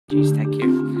G's Tech here,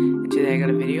 and today I got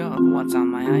a video of what's on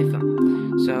my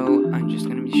iPhone. So I'm just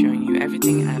going to be showing you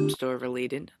everything App Store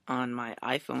related on my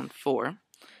iPhone 4.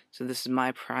 So this is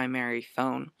my primary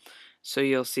phone. So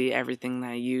you'll see everything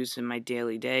that I use in my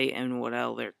daily day and what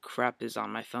other crap is on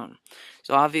my phone.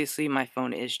 So obviously my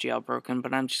phone is jailbroken,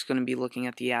 but I'm just going to be looking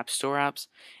at the App Store apps.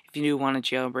 If you do want a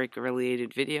jailbreak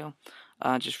related video,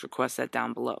 just request that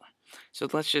down below. So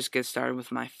let's just get started with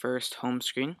my first home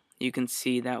screen. You can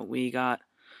see that we got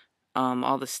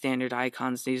all the standard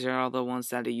icons. These are all the ones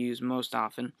that I use most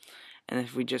often. And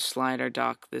if we just slide our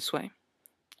dock this way,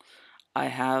 I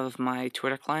have my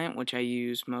Twitter client, which I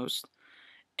use most.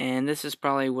 And this is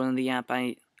probably one of the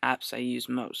apps I use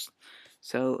most.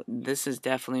 So this is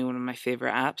definitely one of my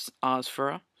favorite apps,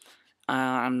 Osfera.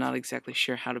 I'm not exactly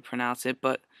sure how to pronounce it,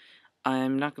 but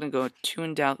I'm not going to go too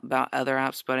in depth about other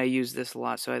apps, but I use this a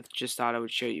lot, so I just thought I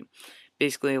would show you.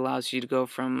 Basically, it allows you to go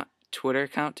from Twitter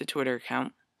account to Twitter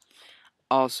account.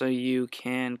 Also, you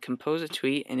can compose a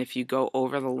tweet, and if you go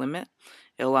over the limit,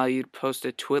 it'll allow you to post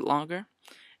a tweet longer,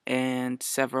 and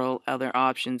several other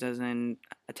options, as in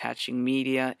attaching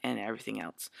media and everything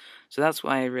else. So that's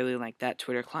why I really like that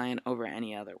Twitter client over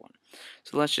any other one.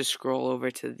 So let's just scroll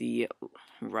over to the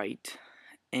right,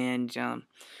 and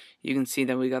you can see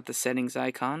that we got the settings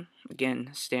icon. Again,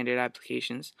 standard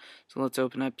applications. So let's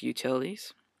open up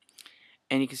utilities.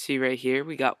 And you can see right here,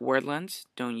 we got word lens,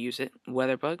 don't use it.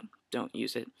 Weatherbug, don't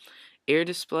use it. Air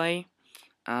display,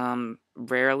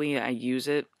 rarely I use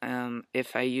it.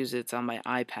 If I use it, it's on my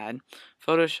iPad.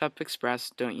 Photoshop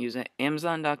Express, don't use it.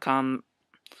 Amazon.com,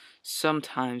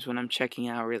 sometimes when I'm checking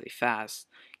out really fast.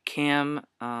 Cam,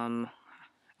 I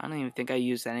don't even think I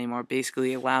use that anymore.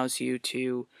 Basically allows you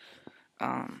to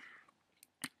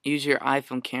use your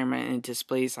iPhone camera and it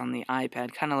displays on the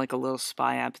iPad, kind of like a little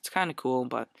spy app. It's kind of cool,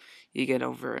 but you get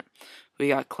over it. We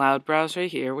got Cloud Browser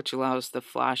right here, which allows the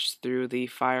flash through the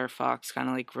Firefox, kind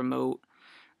of like remote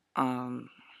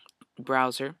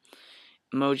browser.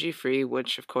 Emoji Free,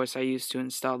 which of course I use to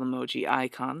install the emoji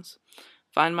icons.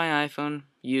 Find My iPhone,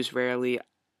 use rarely.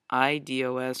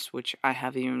 iDOS, which I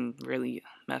haven't even really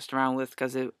messed around with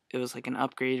because it was like an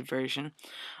upgraded version.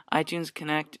 iTunes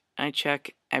Connect, I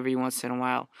check every once in a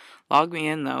while. Log Me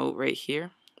In, though, right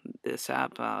here, this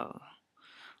app,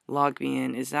 Log Me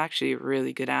In, is actually a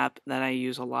really good app that I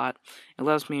use a lot. It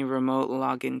allows me to remote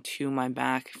log into my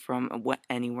Mac from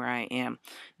anywhere I am.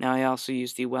 Now I also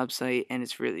use the website, and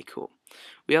it's really cool.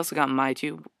 We also got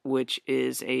MyTube, which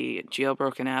is a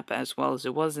jailbroken app, as well as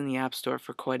it was in the App Store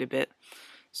for quite a bit.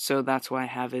 So that's why I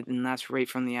have it, and that's right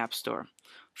from the App Store.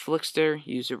 Flickster,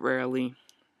 use it rarely.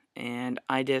 And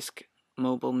iDisk,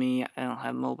 Mobile Me, I don't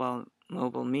have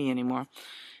mobile Me anymore.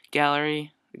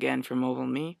 Gallery, again for Mobile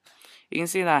Me. You can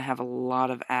see that I have a lot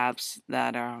of apps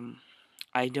that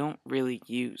I don't really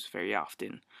use very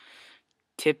often.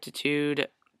 Tiptitude,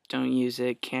 don't use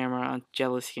it. Camera,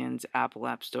 Jellyskins, Apple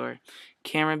App Store.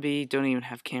 Camera B, don't even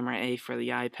have Camera A for the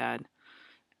iPad.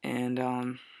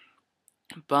 And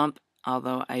Bump,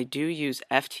 although I do use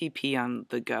FTP on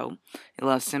the go. It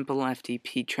allows simple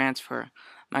FTP transfer.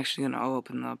 I'm actually going to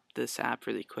open up this app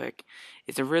really quick.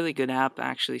 It's a really good app,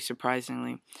 actually,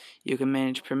 surprisingly. You can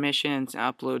manage permissions and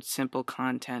upload simple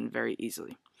content very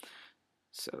easily.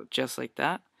 So just like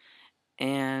that.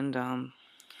 And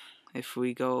if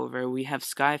we go over, we have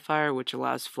Skyfire, which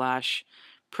allows Flash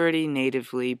pretty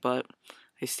natively, but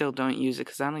I still don't use it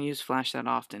because I don't use Flash that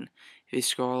often. If you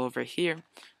scroll over here,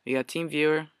 we got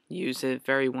TeamViewer, use it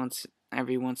every once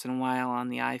in a while on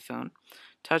the iPhone.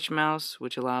 Touch Mouse,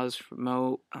 which allows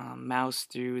remote mouse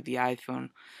through the iPhone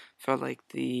for like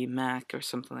the Mac or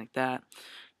something like that.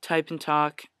 Type and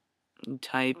Talk, you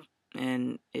type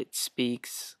and it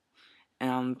speaks.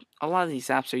 A lot of these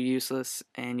apps are useless,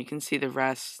 and you can see the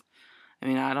rest. I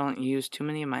mean, I don't use too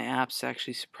many of my apps,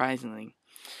 actually, surprisingly.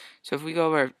 So if we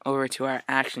go over to our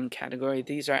action category,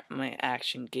 these are my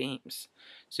action games.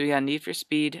 So we got Need for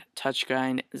Speed,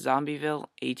 Touchgrind, Zombieville,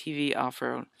 ATV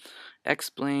Off-Road,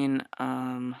 X-Plane,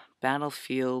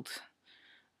 Battlefield,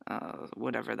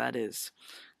 whatever that is,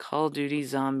 Call of Duty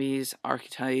Zombies,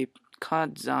 Archetype,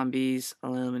 COD Zombies,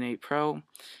 Eliminate Pro,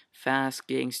 Fast,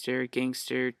 Gangster,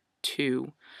 Gangster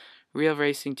 2, Real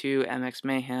Racing 2, MX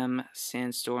Mayhem,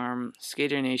 Sandstorm,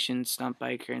 Skater Nation, Stunt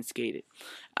Biker, and Skated.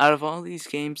 Out of all these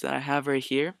games that I have right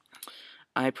here,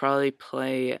 I probably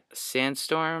play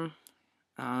Sandstorm,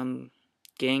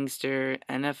 Gangster,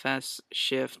 NFS,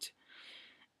 Shift,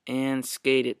 and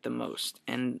Skated the most,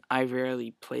 and I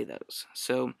rarely play those.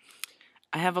 So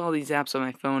I have all these apps on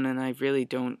my phone, and I really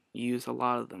don't use a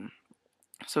lot of them.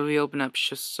 So we open up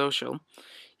Social.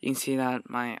 You can see that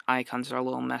my icons are a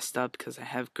little messed up because I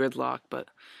have gridlock, but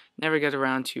never get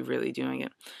around to really doing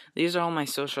it. These are all my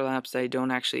social apps that I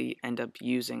don't actually end up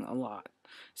using a lot,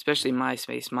 especially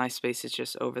MySpace. MySpace is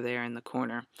just over there in the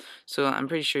corner. So I'm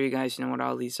pretty sure you guys know what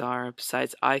all these are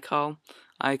besides iCall.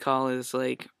 iCall is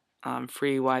like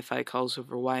free Wi-Fi calls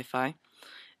over Wi-Fi.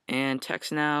 And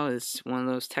TextNow is one of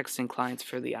those texting clients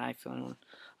for the iPhone,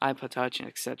 iPod Touch, and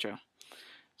etc.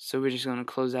 So we're just going to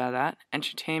close out of that.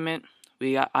 Entertainment,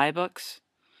 we got iBooks,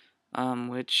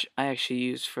 which I actually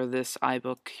used for this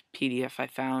iBook PDF I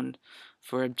found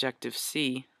for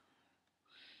Objective-C.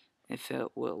 If it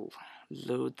will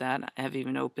load that. I haven't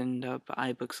even opened up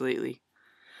iBooks lately,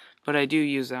 but I do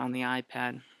use it on the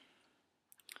iPad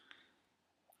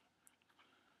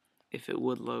if it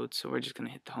would load. So we're just going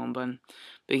to hit the home button.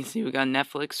 But you can see we got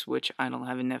Netflix, which I don't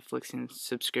have a Netflix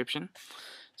subscription.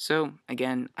 So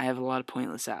again, I have a lot of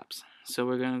pointless apps. So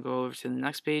we're going to go over to the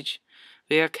next page.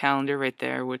 We got calendar right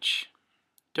there, which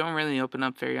don't really open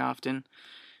up very often.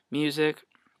 Music,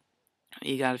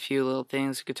 you got a few little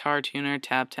things. Guitar tuner,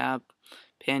 TapTap,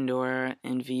 Pandora,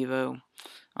 and Vivo.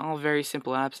 All very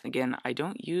simple apps. Again, I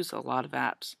don't use a lot of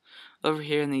apps. Over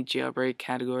here in the jailbreak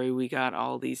category, we got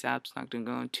all these apps. Not going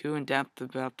to go too in depth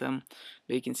about them,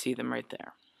 but you can see them right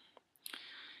there.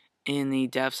 In the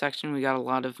dev section, we got a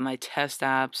lot of my test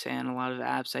apps and a lot of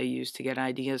apps I use to get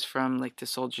ideas from, like the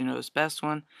Soldier Knows Best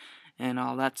one and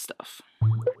all that stuff.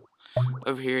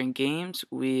 Over here in games,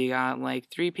 we got like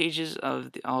 3 pages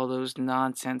of all those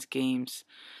nonsense games.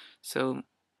 So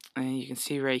you can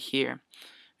see right here,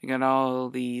 we got all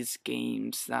these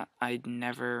games that I'd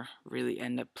never really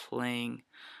end up playing.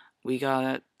 We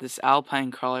got this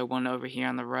Alpine Crawler one over here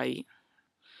on the right,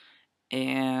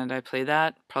 and I play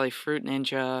that, probably Fruit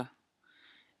Ninja,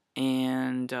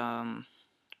 and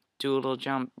Doodle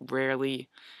Jump rarely.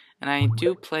 And I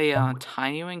do play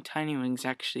Tiny Wing. Tiny Wing's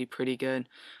actually pretty good,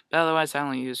 but otherwise I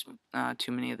don't use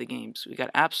too many of the games. We got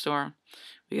App Store,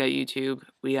 we got YouTube,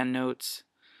 we got Notes,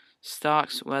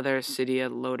 Stocks, Weather,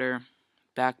 Cydia, Loader,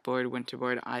 Backboard,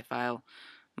 Winterboard, iFile,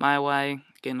 MyWay.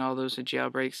 Again, all those are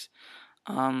jailbreaks.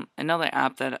 Another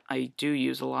app that I do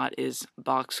use a lot is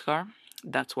Boxcar.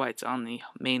 That's why it's on the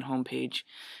main homepage.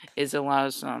 It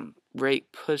allows rate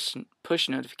push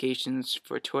notifications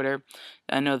for Twitter.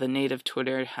 I know the native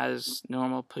Twitter has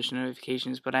normal push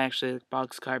notifications, but I actually like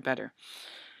Boxcar better.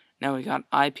 Now we got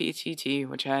IPTT,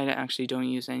 which I actually don't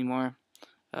use anymore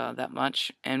that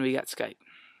much, and we got Skype.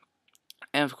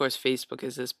 And of course, Facebook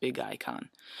is this big icon.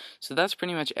 So that's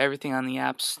pretty much everything on the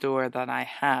App Store that I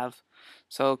have.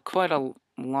 So quite a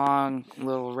long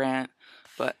little rant,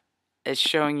 but it's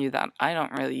showing you that I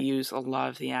don't really use a lot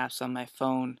of the apps on my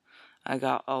phone. I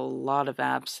got a lot of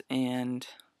apps and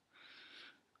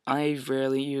I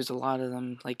rarely use a lot of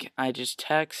them. Like, I just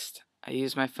text, I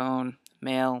use my phone,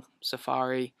 mail,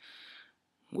 Safari.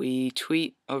 We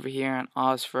tweet over here on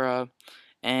Osfera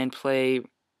and play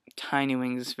Tiny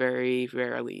Wings very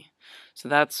rarely. So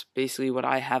that's basically what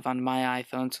I have on my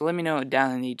iPhone. So let me know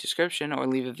down in the description or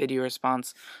leave a video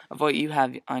response of what you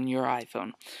have on your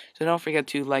iPhone. So don't forget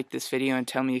to like this video and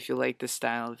tell me if you like this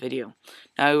style of video.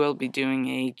 Now I will be doing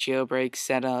a jailbreak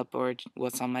setup or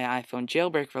what's on my iPhone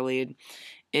jailbreak related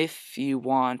if you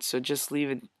want. So just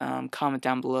leave a comment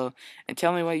down below and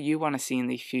tell me what you want to see in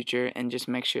the future, and just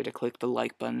make sure to click the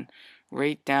like button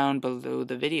right down below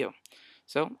the video.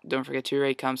 So don't forget to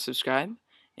rate, comment, subscribe,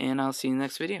 and I'll see you in the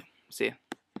next video. See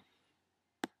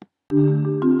ya.